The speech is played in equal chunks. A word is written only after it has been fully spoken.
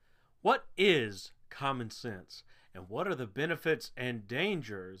What is common sense, and what are the benefits and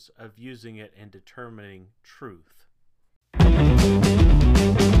dangers of using it in determining truth? Hey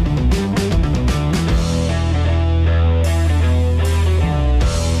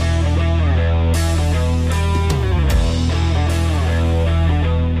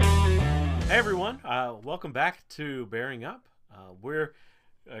everyone, welcome back to Bearing Up. We're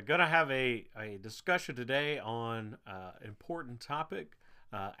going to have a discussion today on an important topic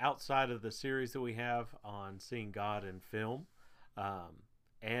outside of the series that we have on seeing God in film.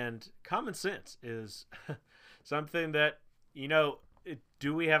 And common sense is something that,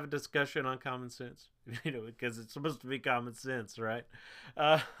 do we have a discussion on common sense? Because it's supposed to be common sense, right?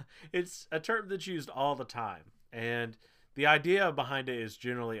 Uh, it's a term that's used all the time. And the idea behind it is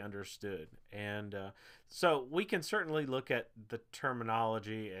generally understood. And so we can certainly look at the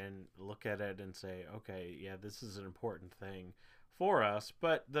terminology and look at it and say, okay, yeah, this is an important thing for us.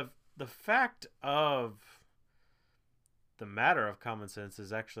 But the fact of the matter of common sense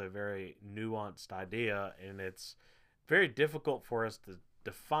is actually a very nuanced idea, and it's very difficult for us to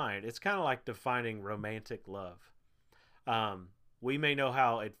define. It's kind of like defining romantic love. We may know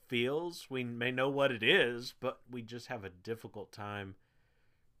how it feels, we may know what it is, but we just have a difficult time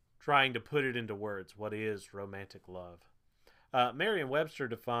trying to put it into words. What is romantic love? Merriam-Webster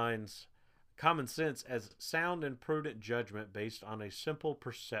defines common sense as sound and prudent judgment based on a simple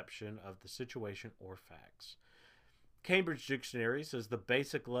perception of the situation or facts. Cambridge Dictionary says the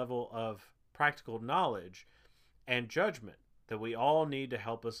basic level of practical knowledge and judgment that we all need to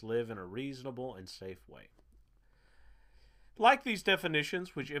help us live in a reasonable and safe way. Like these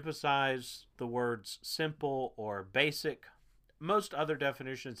definitions, which emphasize the words simple or basic, most other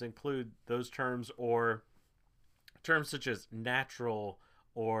definitions include those terms or terms such as natural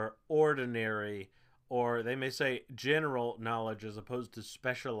or ordinary, or they may say general knowledge as opposed to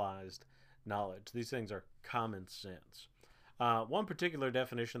specialized knowledge. These things are common sense. One particular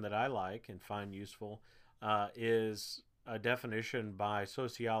definition that I like and find useful is a definition by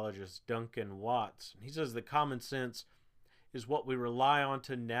sociologist Duncan Watts. He says that common sense is what we rely on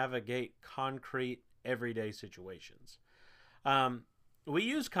to navigate concrete everyday situations. We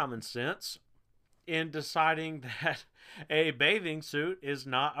use common sense in deciding that a bathing suit is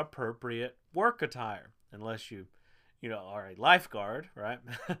not appropriate work attire unless you are a lifeguard, right?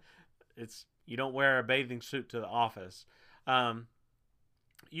 You don't wear a bathing suit to the office.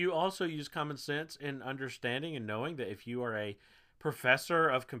 You also use common sense in understanding and knowing that if you are a professor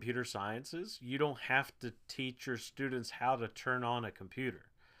of computer sciences, you don't have to teach your students how to turn on a computer.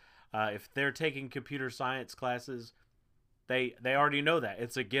 If they're taking computer science classes, they already know that.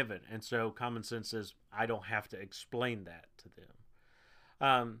 It's a given. And so common sense says, I don't have to explain that to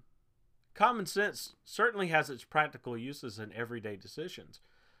them. Common sense certainly has its practical uses in everyday decisions.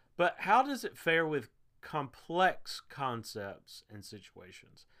 But how does it fare with complex concepts and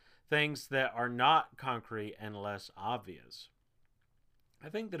situations? Things that are not concrete and less obvious. I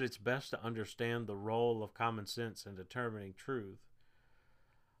think that it's best to understand the role of common sense in determining truth,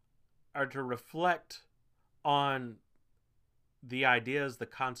 or to reflect on the ideas, the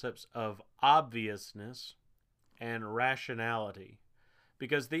concepts of obviousness and rationality,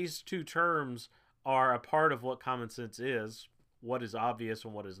 because these two terms are a part of what common sense is: what is obvious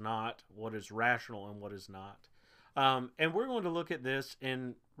and what is not, what is rational and what is not. And we're going to look at this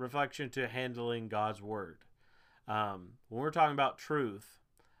in reflection to handling God's Word. When we're talking about truth,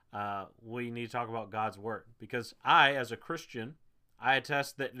 we need to talk about God's Word, because I, as a Christian, I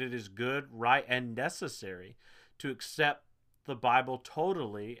attest that it is good, right, and necessary to accept the Bible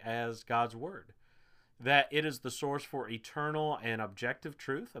totally as God's Word. That it is the source for eternal and objective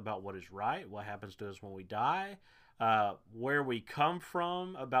truth about what is right, what happens to us when we die, where we come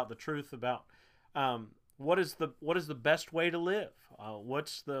from, about the truth about what is the best way to live,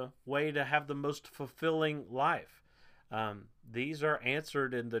 what's the way to have the most fulfilling life. These are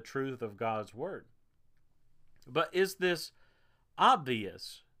answered in the truth of God's Word. But is this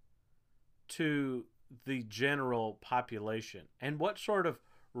obvious to the general population? And what sort of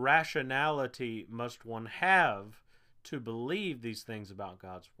rationality must one have to believe these things about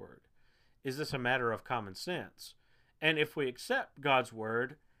God's Word? Is this a matter of common sense? And if we accept God's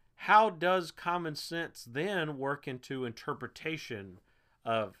Word, how does common sense then work into interpretation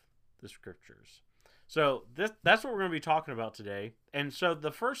of the Scriptures? So that's what we're going to be talking about today. And so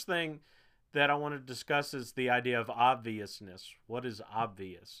the first thing that I want to discuss is the idea of obviousness. What is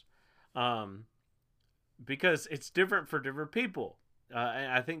obvious? Because it's different for different people.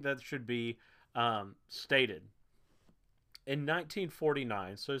 And I think that should be stated. In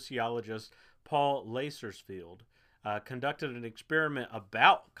 1949, sociologist Paul Lazarsfeld conducted an experiment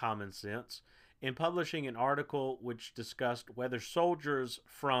about common sense in publishing an article which discussed whether soldiers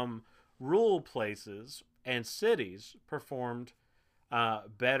from rural places and cities performed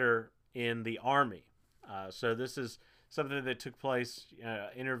better in the army. So this is something that took place,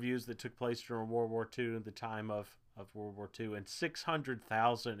 interviews that took place during World War II at the time of World War II, and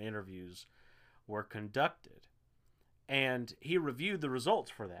 600,000 interviews were conducted. And he reviewed the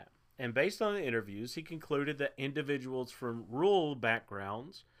results for that. And based on the interviews, he concluded that individuals from rural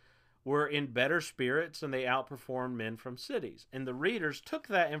backgrounds were in better spirits and they outperformed men from cities. And the readers took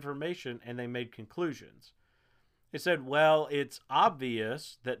that information and they made conclusions. They said, well, it's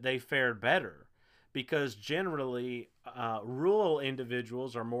obvious that they fared better because generally rural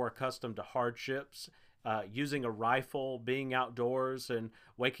individuals are more accustomed to hardships, using a rifle, being outdoors, and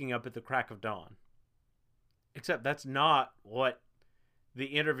waking up at the crack of dawn. Except that's not what the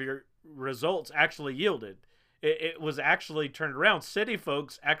interview results actually yielded. It was actually turned around. City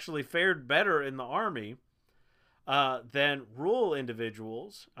folks actually fared better in the army than rural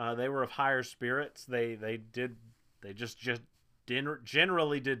individuals. They were of higher spirits. They just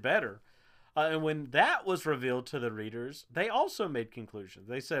generally did better. And when that was revealed to the readers, they also made conclusions.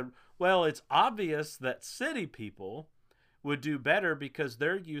 They said, well, it's obvious that city people would do better because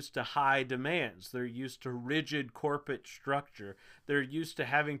they're used to high demands. They're used to rigid corporate structure. They're used to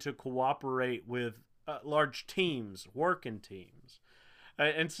having to cooperate with large teams, working teams.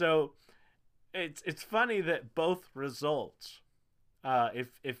 And so it's funny that both results,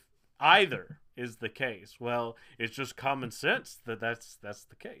 if either is the case, well, it's just common sense that that's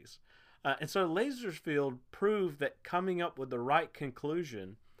the case. And so Lazarsfeld proved that coming up with the right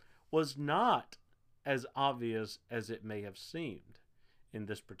conclusion was not as obvious as it may have seemed in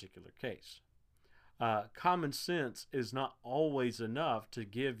this particular case. Common sense is not always enough to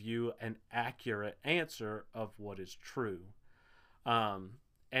give you an accurate answer of what is true.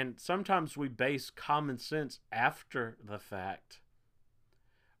 And sometimes we base common sense after the fact,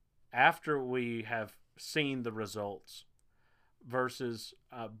 after we have seen the results, versus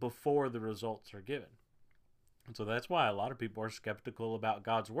before the results are given. And so that's why a lot of people are skeptical about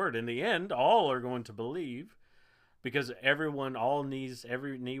God's word. In the end, all are going to believe because every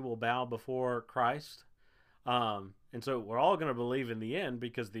knee will bow before Christ. And so we're all going to believe in the end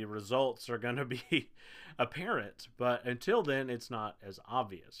because the results are going to be apparent. But until then, it's not as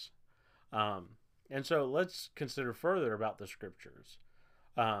obvious. And so let's consider further about the scriptures.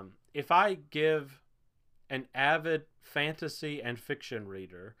 If I give an avid fantasy and fiction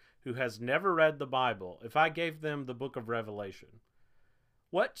reader who has never read the Bible, if I gave them the book of Revelation,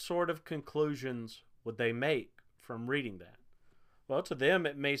 what sort of conclusions would they make from reading that? Well, to them,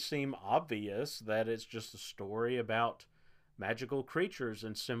 it may seem obvious that it's just a story about magical creatures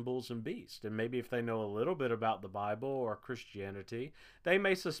and symbols and beasts. And maybe if they know a little bit about the Bible or Christianity, they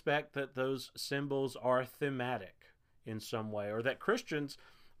may suspect that those symbols are thematic in some way, or that Christians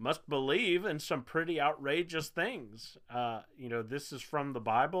must believe in some pretty outrageous things. This is from the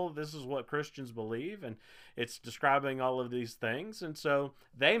Bible. This is what Christians believe, and it's describing all of these things. And so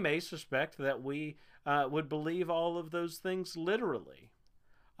they may suspect that we would believe all of those things literally.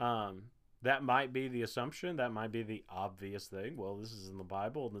 That might be the assumption. That might be the obvious thing. Well, this is in the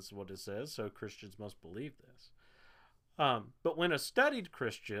Bible, and this is what it says, so Christians must believe this. But when a studied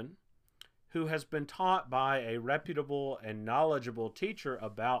Christian who has been taught by a reputable and knowledgeable teacher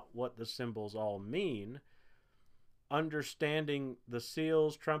about what the symbols all mean, understanding the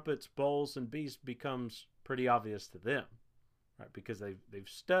seals, trumpets, bowls, and beasts becomes pretty obvious to them, right? Because they've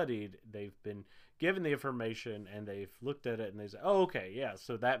studied, they've been given the information, and they've looked at it, and they say, oh, okay, yeah,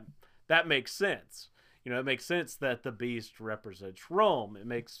 so that makes sense. It makes sense that the beast represents Rome. It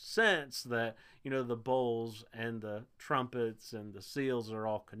makes sense that, the bowls and the trumpets and the seals are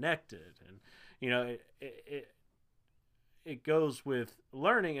all connected. And, it goes with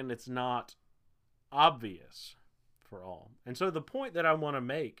learning, and it's not obvious for all. And so the point that I want to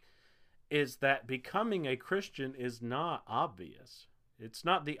make is that becoming a Christian is not obvious. It's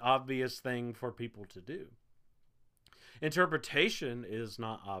not the obvious thing for people to do. Interpretation is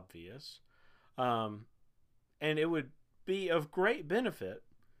not obvious. And it would be of great benefit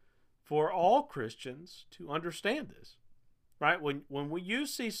for all Christians to understand this, right? When you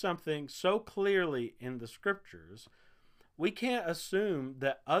see something so clearly in the scriptures, we can't assume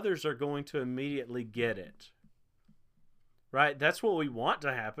that others are going to immediately get it, right? That's what we want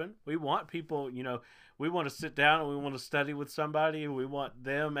to happen. We want people, we want to sit down and we want to study with somebody, and we want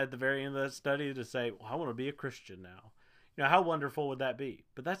them at the very end of that study to say, well, I want to be a Christian now. How wonderful would that be?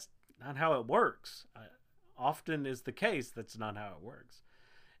 But that's not how it works. Often is the case, that's not how it works.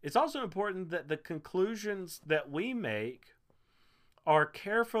 It's also important that the conclusions that we make are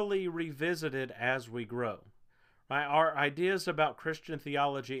carefully revisited as we grow. Right? Our ideas about Christian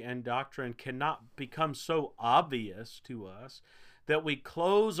theology and doctrine cannot become so obvious to us that we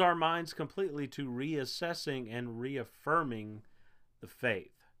close our minds completely to reassessing and reaffirming the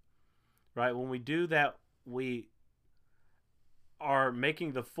faith. Right? When we do that, we are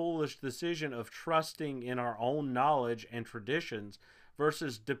making the foolish decision of trusting in our own knowledge and traditions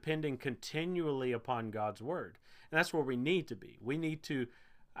versus depending continually upon God's word. And that's where we need to be. We need to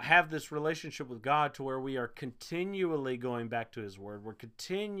have this relationship with God to where we are continually going back to his word. We're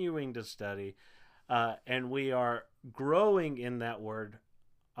continuing to study, and we are growing in that word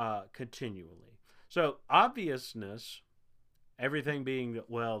continually. So obviousness, everything being that,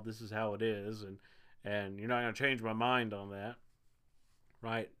 well, this is how it is, and you're not going to change my mind on that,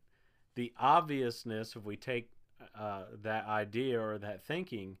 right? The obviousness, if we take that idea or that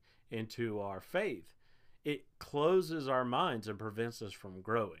thinking into our faith, it closes our minds and prevents us from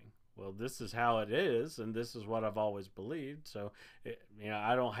growing. Well, this is how it is, and this is what I've always believed. So,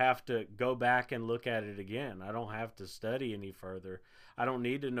 I don't have to go back and look at it again. I don't have to study any further. I don't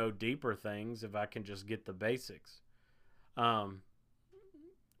need to know deeper things if I can just get the basics.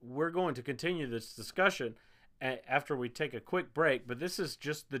 We're going to continue this discussion after we take a quick break, but this is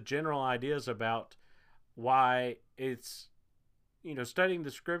just the general ideas about why it's, studying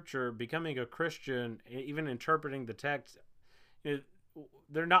the scripture, becoming a Christian, even interpreting the text,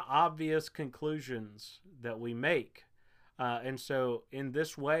 they're not obvious conclusions that we make. And so in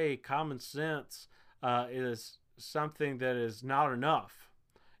this way, common sense is something that is not enough.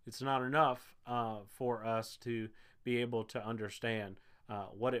 It's not enough for us to be able to understand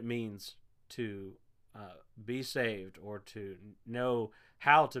what it means to be saved, or to know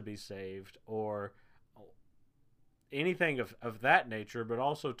how to be saved, or anything of that nature, but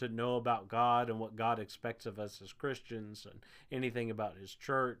also to know about God and what God expects of us as Christians, and anything about his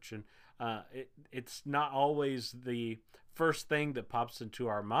church. And it's not always the first thing that pops into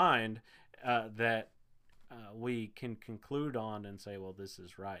our mind that we can conclude on and say, well, this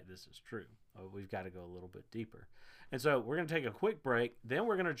is right, this is true. We've got to go a little bit deeper. And so we're going to take a quick break. Then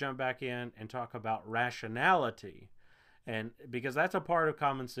we're going to jump back in and talk about rationality, and because that's a part of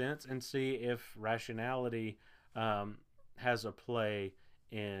common sense, and see if rationality has a play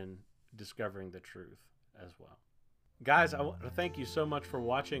in discovering the truth as well. Guys, I want to thank you so much for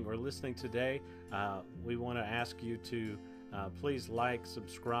watching or listening today. We want to ask you to please like,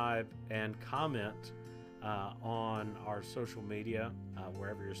 subscribe, and comment on our social media,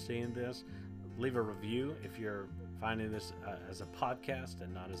 wherever you're seeing this. Leave a review if you're finding this as a podcast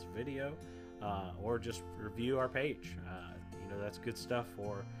and not as a video, or just review our page. That's good stuff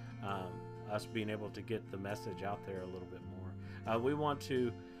for us being able to get the message out there a little bit more. We want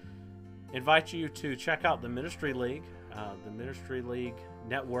to invite you to check out the Ministry League. The Ministry League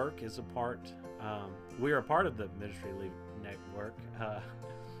Network is a part. We are a part of the Ministry League Network,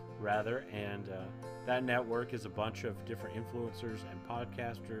 and that network is a bunch of different influencers and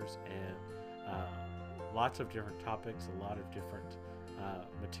podcasters, and lots of different topics. A lot of different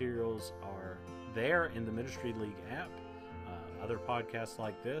materials are there in the Ministry League app. Other podcasts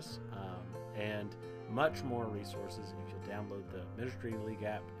like this, and much more resources. If you'll download the Ministry League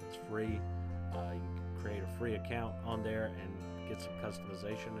app, it's free. You can create a free account on there and get some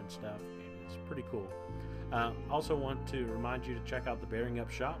customization and stuff. It's pretty cool. Also want to remind you to check out the Bearing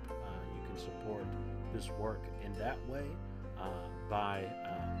Up shop. You can support this work in that way by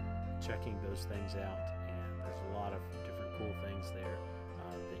checking those things out. And there's a lot of different cool things there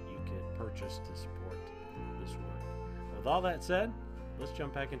that you can purchase to support this work. With all that said, let's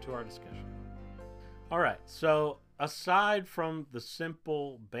jump back into our discussion. All right, so aside from the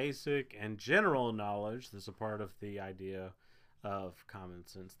simple, basic, and general knowledge that's a part of the idea of common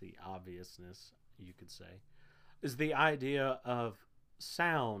sense, the obviousness, you could say, is the idea of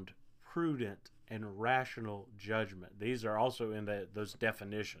sound, prudent, and rational judgment. These are also in those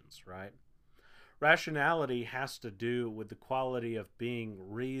definitions, right? Rationality has to do with the quality of being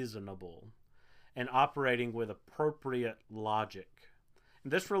reasonable and operating with appropriate logic.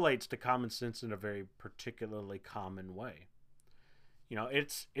 And this relates to common sense in a very particularly common way.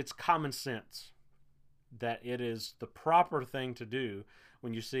 It's common sense that it is the proper thing to do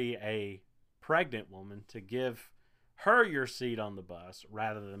when you see a pregnant woman to give her your seat on the bus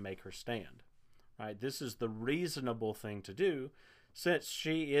rather than make her stand. Right? This is the reasonable thing to do, since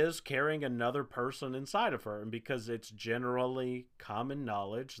she is carrying another person inside of her, and because it's generally common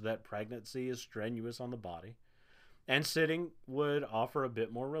knowledge that pregnancy is strenuous on the body, and sitting would offer a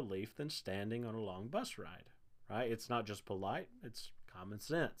bit more relief than standing on a long bus ride. Right? It's not just polite, it's common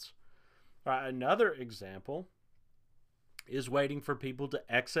sense. All right, another example is waiting for people to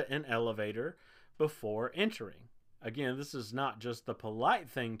exit an elevator before entering. Again, this is not just the polite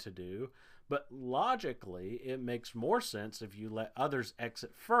thing to do, but logically, it makes more sense if you let others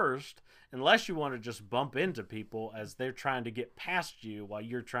exit first, unless you want to just bump into people as they're trying to get past you while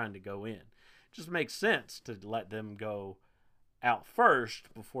you're trying to go in. It just makes sense to let them go out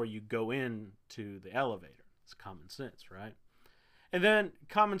first before you go into the elevator. It's common sense, right? And then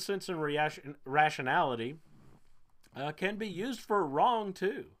common sense and rationality can be used for wrong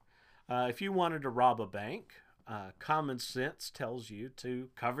too. If you wanted to rob a bank, common sense tells you to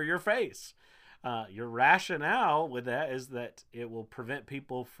cover your face. Your rationale with that is that it will prevent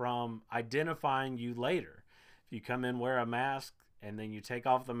people from identifying you later. If you come in, wear a mask, and then you take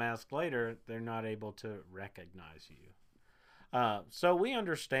off the mask later, they're not able to recognize you. So we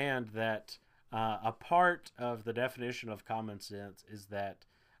understand that a part of the definition of common sense is that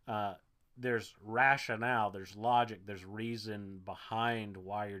there's rationale, there's logic, there's reason behind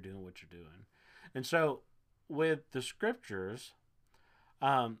why you're doing what you're doing. And so with the scriptures,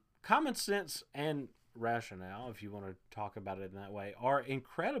 common sense and rationale, if you want to talk about it in that way, are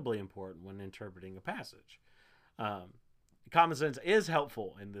incredibly important when interpreting a passage. Common sense is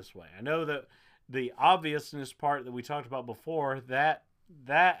helpful in this way. I know that the obviousness part that we talked about before, that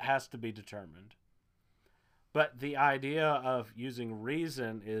has to be determined. But the idea of using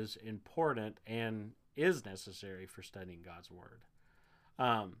reason is important and is necessary for studying God's Word.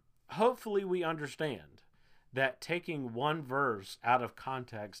 Hopefully we understand that taking one verse out of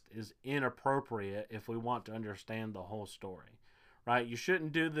context is inappropriate if we want to understand the whole story, right? You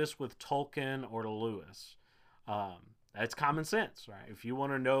shouldn't do this with Tolkien or Lewis. That's common sense, right? If you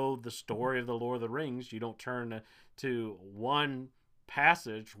want to know the story of the Lord of the Rings, you don't turn to one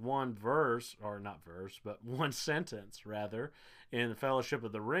passage, one verse, or not verse, but one sentence rather, in the Fellowship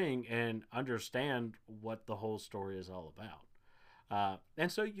of the Ring and understand what the whole story is all about. And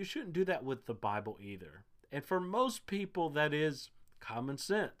so you shouldn't do that with the Bible either. And for most people, that is common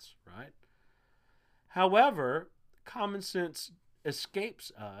sense, right? However, common sense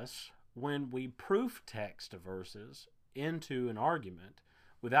escapes us when we proof text verses into an argument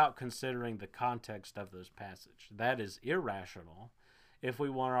without considering the context of those passages. That is irrational if we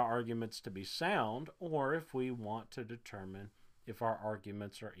want our arguments to be sound, or if we want to determine if our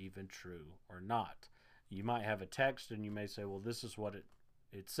arguments are even true or not. You might have a text and you may say, well, this is what it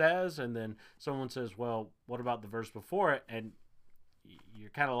says, and then someone says, well, what about the verse before it? And you're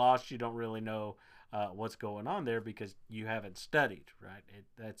kind of lost. You don't really know what's going on there because you haven't studied, right?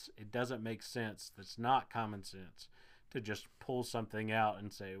 It doesn't make sense. That's not common sense to just pull something out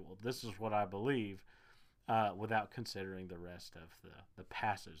and say, well, this is what I believe, without considering the rest of the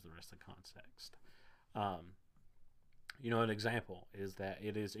passage, the rest of the context. An example is that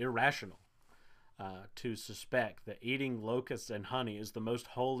it is irrational to suspect that eating locusts and honey is the most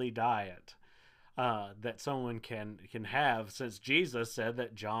holy diet that someone can have, since Jesus said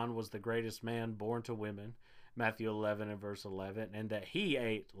that John was the greatest man born to women, Matthew 11 and verse 11, and that he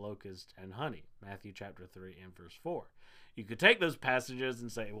ate locusts and honey, Matthew chapter 3 and verse 4. You could take those passages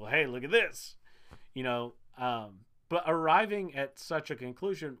and say, well, hey, look at this, but arriving at such a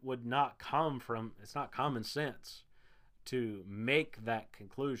conclusion would not come from, it's not common sense to make that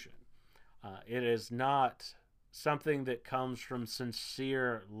conclusion. It is not something that comes from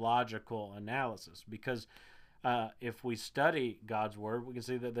sincere logical analysis, because if we study God's Word, we can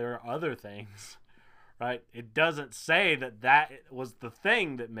see that there are other things, right? It doesn't say that was the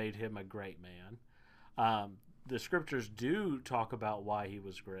thing that made him a great man. The scriptures do talk about why he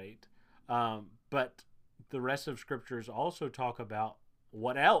was great, but the rest of scriptures also talk about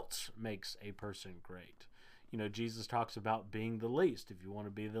what else makes a person great. Jesus talks about being the least. If you want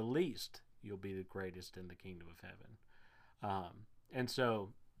to be the least, you'll be the greatest in the kingdom of heaven. And so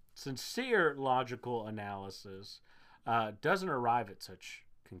sincere logical analysis doesn't arrive at such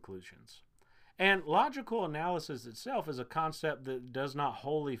conclusions. And logical analysis itself is a concept that does not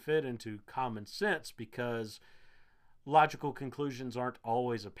wholly fit into common sense, because logical conclusions aren't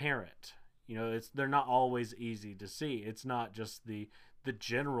always apparent. They're not always easy to see. It's not just the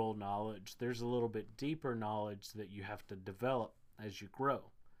general knowledge. There's a little bit deeper knowledge that you have to develop as you grow.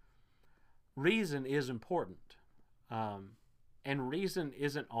 Reason is important. And reason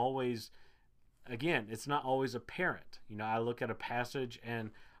isn't always, again, it's not always apparent. I look at a passage and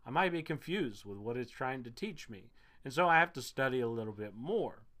I might be confused with what it's trying to teach me. And so I have to study a little bit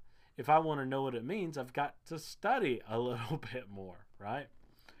more. If I want to know what it means, I've got to study a little bit more, right?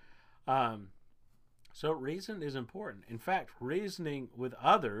 So reason is important. In fact, reasoning with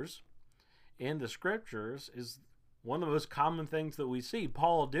others in the scriptures is One of the most common things that we see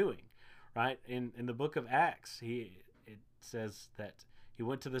Paul doing, right? In the book of Acts, it says that he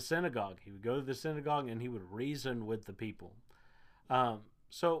went to the synagogue. He would go to the synagogue and he would reason with the people.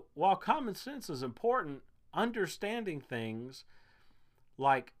 So while common sense is important, understanding things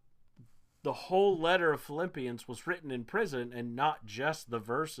like the whole letter of Philippians was written in prison and not just the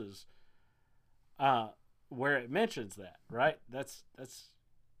verses where it mentions that, right? That's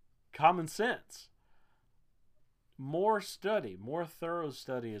common sense. More study, more thorough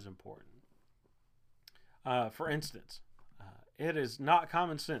study is important. For instance, it is not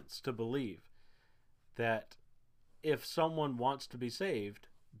common sense to believe that if someone wants to be saved,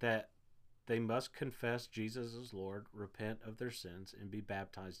 that they must confess Jesus as Lord, repent of their sins, and be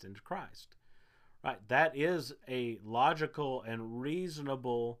baptized into Christ. Right? That is a logical and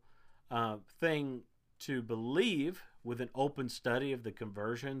reasonable thing to believe with an open study of the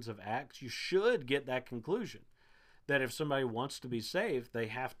conversions of Acts. You should get that conclusion that if somebody wants to be saved, they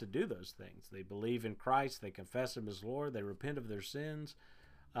have to do those things. They believe in Christ, they confess Him as Lord, they repent of their sins,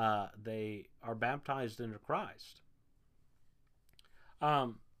 they are baptized into Christ.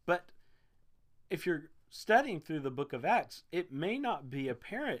 But if you're studying through the book of Acts, it may not be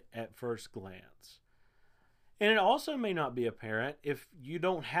apparent at first glance. And it also may not be apparent if you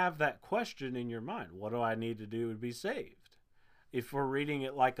don't have that question in your mind. What do I need to do to be saved? If we're reading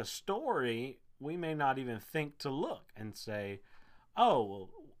it like a story, we may not even think to look and say, oh, well,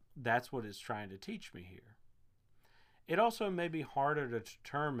 that's what it's trying to teach me here. It also may be harder to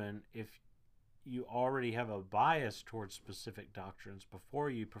determine if you already have a bias towards specific doctrines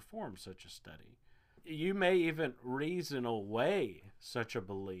before you perform such a study. You may even reason away such a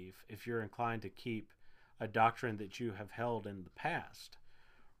belief if you're inclined to keep a doctrine that you have held in the past,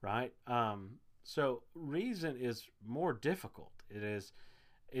 right? So reason is more difficult. It's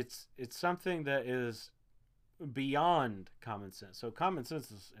something that is beyond common sense. So common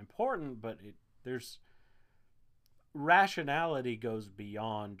sense is important, but there's rationality goes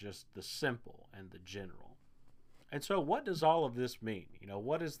beyond just the simple and the general. And so what does all of this mean?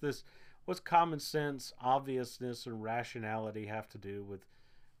 What is this? What's common sense, obviousness, and rationality have to do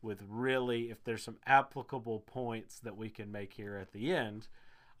with really, if there's some applicable points that we can make here at the end,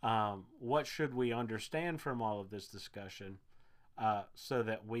 what should we understand from all of this discussion so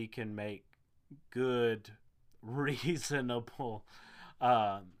that we can make good, reasonable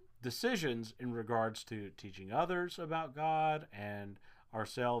decisions in regards to teaching others about God and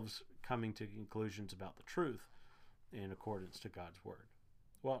ourselves coming to conclusions about the truth in accordance to God's Word?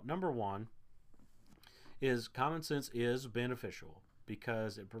 Well, number one is common sense is beneficial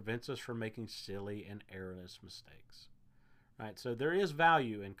because it prevents us from making silly and erroneous mistakes. Right? So there is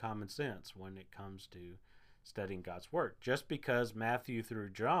value in common sense when it comes to studying God's Word. Just because Matthew through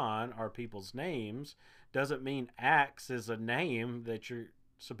John are people's names doesn't mean Acts is a name that you're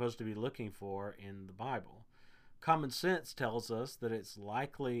supposed to be looking for in the Bible. Common sense tells us that it's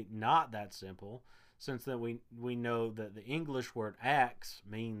likely not that simple, since that we know that the English word acts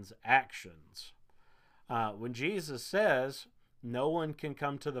means actions. When Jesus says, no one can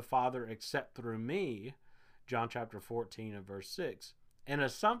come to the Father except through me, John chapter 14 and verse 6, an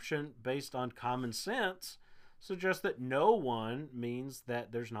assumption based on common sense suggests that no one means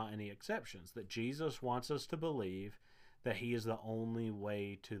that there's not any exceptions, that Jesus wants us to believe that He is the only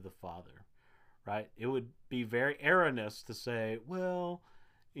way to the Father, right? It would be very erroneous to say, well,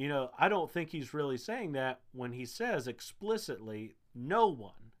 I don't think He's really saying that when He says explicitly, no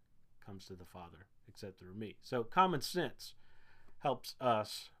one comes to the Father except through me. So common sense helps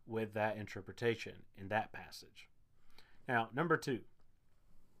us with that interpretation in that passage. Now, number two,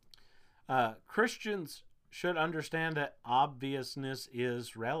 Christians should understand that obviousness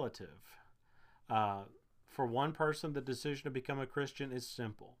is relative. For one person, the decision to become a Christian is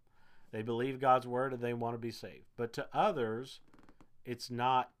simple. They believe God's Word and they want to be saved. But to others, it's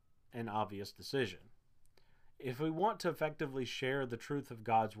not an obvious decision. If we want to effectively share the truth of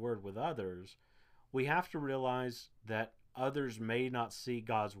God's Word with others, we have to realize that others may not see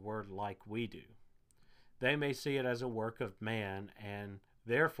God's Word like we do. They may see it as a work of man, and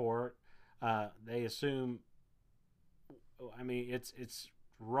therefore they assume, it's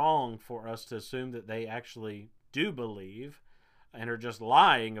wrong for us to assume that they actually do believe and are just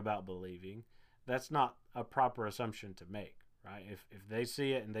lying about believing. That's not a proper assumption to make, right? If they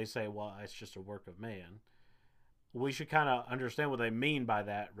see it and they say, well, it's just a work of man, we should kind of understand what they mean by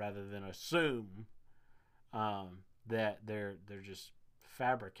that rather than assume that they're just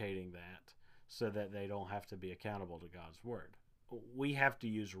fabricating that so that they don't have to be accountable to God's Word. We have to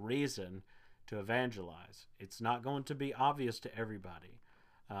use reason to evangelize. It's not going to be obvious to everybody.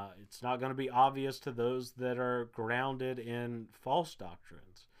 It's not going to be obvious to those that are grounded in false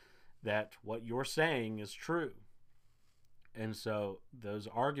doctrines that what you're saying is true. And so those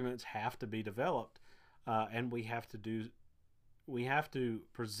arguments have to be developed, and we have to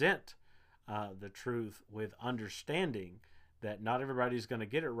present the truth with understanding that not everybody's going to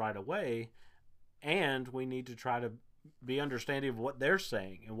get it right away, and we need to try to be understanding of what they're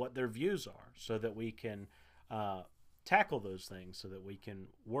saying and what their views are, so that we can tackle those things, so that we can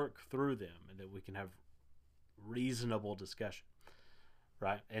work through them, and that we can have reasonable discussion,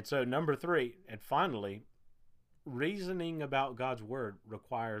 right? And so number 3, and finally, reasoning about God's word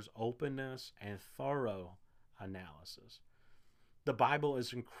requires openness and thorough analysis. The Bible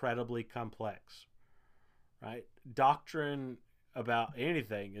is incredibly complex, right? Doctrine about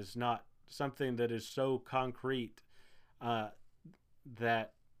anything is not something that is so concrete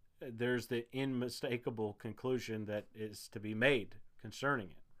that there's the unmistakable conclusion that is to be made concerning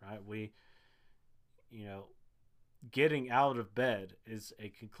it, right? Getting out of bed is a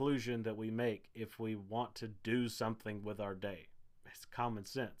conclusion that we make if we want to do something with our day. It's common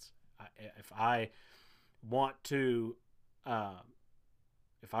sense. If I want to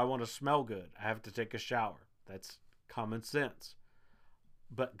smell good, I have to take a shower. That's common sense.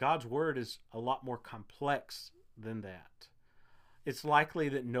 But God's word is a lot more complex than that. It's likely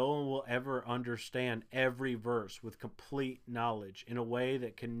that no one will ever understand every verse with complete knowledge in a way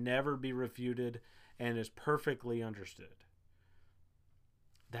that can never be refuted and is perfectly understood.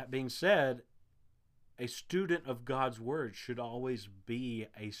 That being said, a student of God's word should always be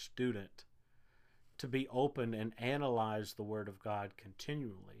a student, to be open and analyze the word of God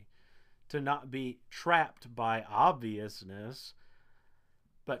continually, to not be trapped by obviousness,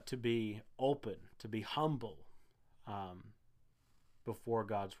 but to be open, to be humble before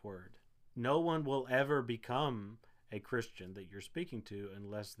God's word. No one will ever become a Christian that you're speaking to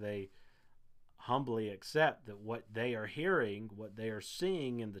unless they humbly accept that what they are hearing, what they are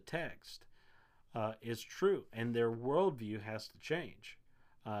seeing in the text is true, and their worldview has to change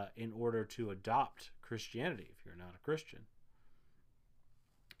in order to adopt Christianity if you're not a Christian.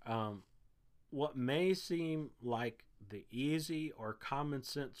 What may seem like the easy or common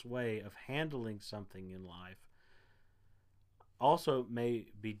sense way of handling something in life also may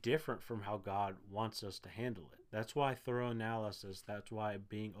be different from how God wants us to handle it. That's why thorough analysis, that's why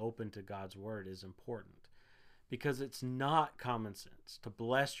being open to God's word is important. Because it's not common sense to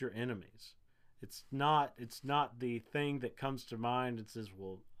bless your enemies. It's not the thing that comes to mind and says,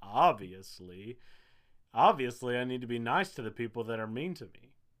 well, obviously I need to be nice to the people that are mean to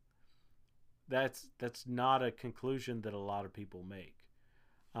me. That's not a conclusion that a lot of people make.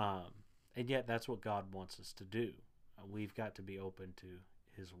 And yet that's what God wants us to do. We've got to be open to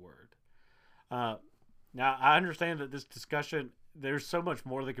his word. Now, I understand that this discussion, there's so much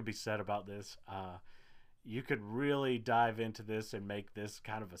more that could be said about this. You could really dive into this and make this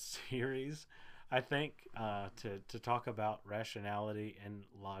kind of a series, I think, to talk about rationality and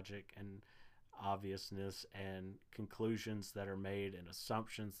logic and obviousness and conclusions that are made and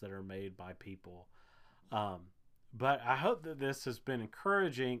assumptions that are made by people. But I hope that this has been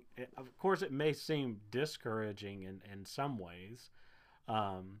encouraging. Of course, it may seem discouraging in some ways,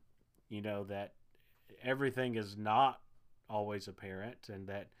 that everything is not always apparent, and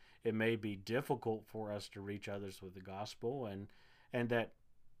that it may be difficult for us to reach others with the gospel, and that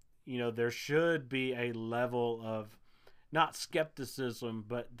there should be a level of not skepticism,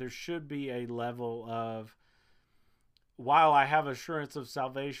 but there should be a level of, while I have assurance of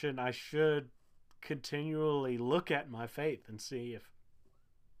salvation, I should continually look at my faith and see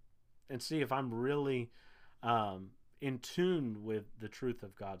if I'm really in tune with the truth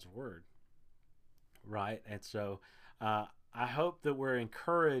of God's word, right? And so I hope that we're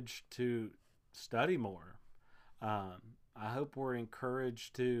encouraged to study more. I hope we're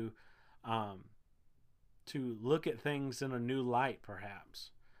encouraged to look at things in a new light, perhaps,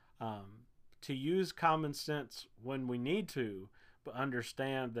 to use common sense when we need to, but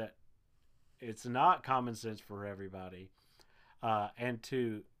understand that it's not common sense for everybody, and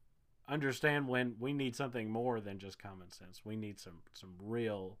to understand when we need something more than just common sense. We need some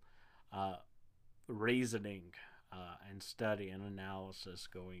real reasoning and study and analysis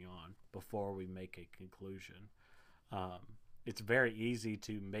going on before we make a conclusion. It's very easy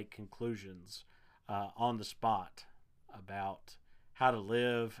to make conclusions on the spot about how to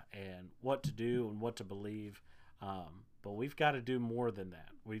live and what to do and what to believe. But we've got to do more than that.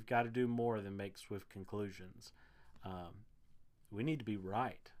 We've got to do more than make swift conclusions. We need to be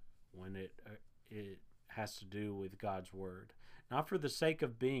right when it has to do with God's word. Not for the sake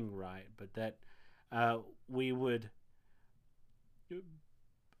of being right, but that we would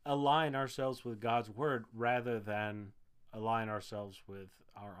align ourselves with God's word rather than align ourselves with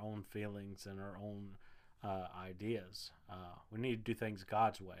our own feelings and our own ideas. We need to do things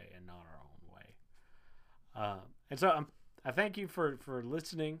God's way and not our own way. And so I thank you for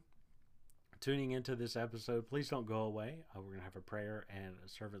listening, tuning into this episode. Please don't go away. We're going to have a prayer and a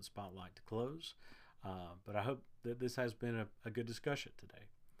servant spotlight to close. But I hope that this has been a good discussion today.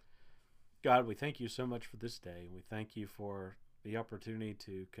 God, we thank you so much for this day. We thank you for the opportunity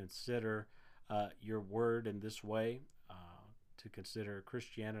to consider your word in this way, to consider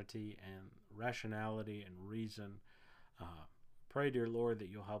Christianity and rationality and reason. Pray, dear Lord, that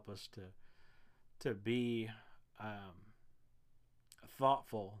you'll help us to be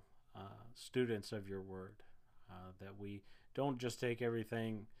thoughtful students of your word, that we don't just take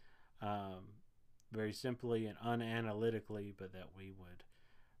everything very simply and unanalytically, but that we would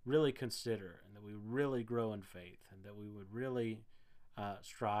really consider and that we really grow in faith and that we would really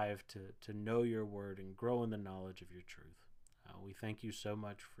strive to know your word and grow in the knowledge of your truth. We thank you so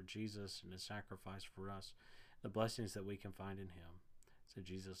much for Jesus and his sacrifice for us, the blessings that we can find in him. It's in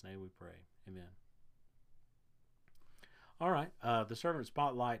Jesus' name we pray. Amen. All right. The servant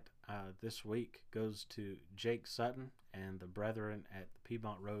spotlight this week goes to Jake Sutton and the brethren at the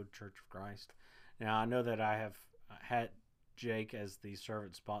Piedmont Road Church of Christ. Now, I know that I have had Jake as the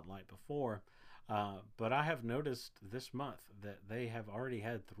servant spotlight before, but I have noticed this month that they have already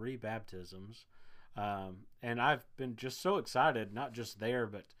had 3 baptisms. And I've been just so excited, not just there,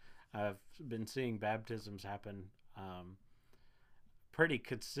 but I've been seeing baptisms happen pretty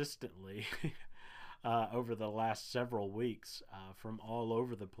consistently over the last several weeks from all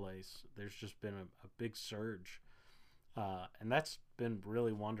over the place. There's just been a big surge, and that's been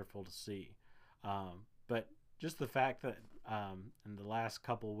really wonderful to see. But just the fact that in the last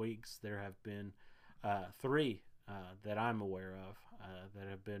couple weeks there have been 3 that I'm aware of that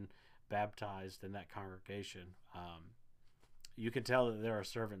have been baptized in that congregation. You can tell that there are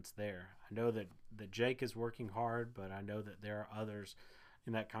servants there. I know that Jake is working hard, but I know that there are others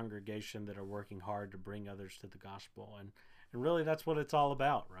in that congregation that are working hard to bring others to the gospel. And really that's what it's all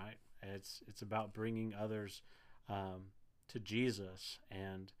about, right? It's about bringing others to Jesus.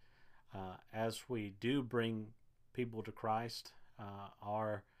 And as we do bring people to Christ,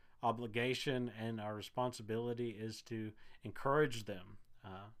 our obligation and our responsibility is to encourage them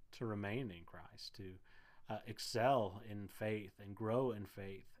to remain in Christ, to excel in faith and grow in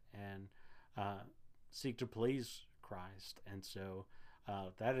faith and seek to please Christ. And so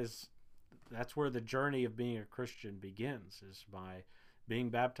that's where the journey of being a Christian begins, is by being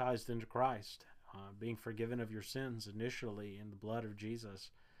baptized into Christ, being forgiven of your sins initially in the blood of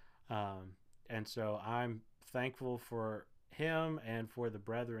Jesus. And so I'm thankful for him and for the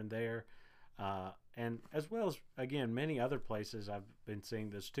brethren there. And as well as, again, many other places I've been seeing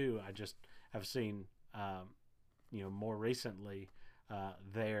this too. I just have seen, more recently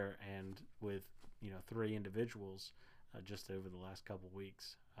there and with, 3 individuals just over the last couple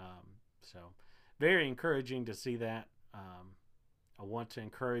weeks. So very encouraging to see that. I want to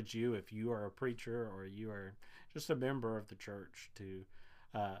encourage you, if you are a preacher or you are just a member of the church, to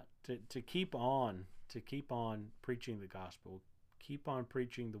keep on preaching the gospel, keep on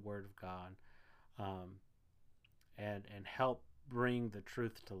preaching the word of God. And help bring the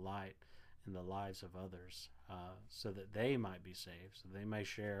truth to light in the lives of others, so that they might be saved, so they may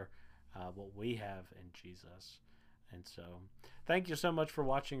share what we have in Jesus. And so thank you so much for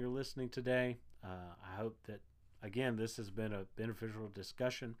watching or listening today. I hope that, again, this has been a beneficial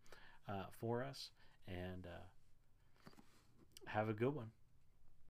discussion for us, and have a good one.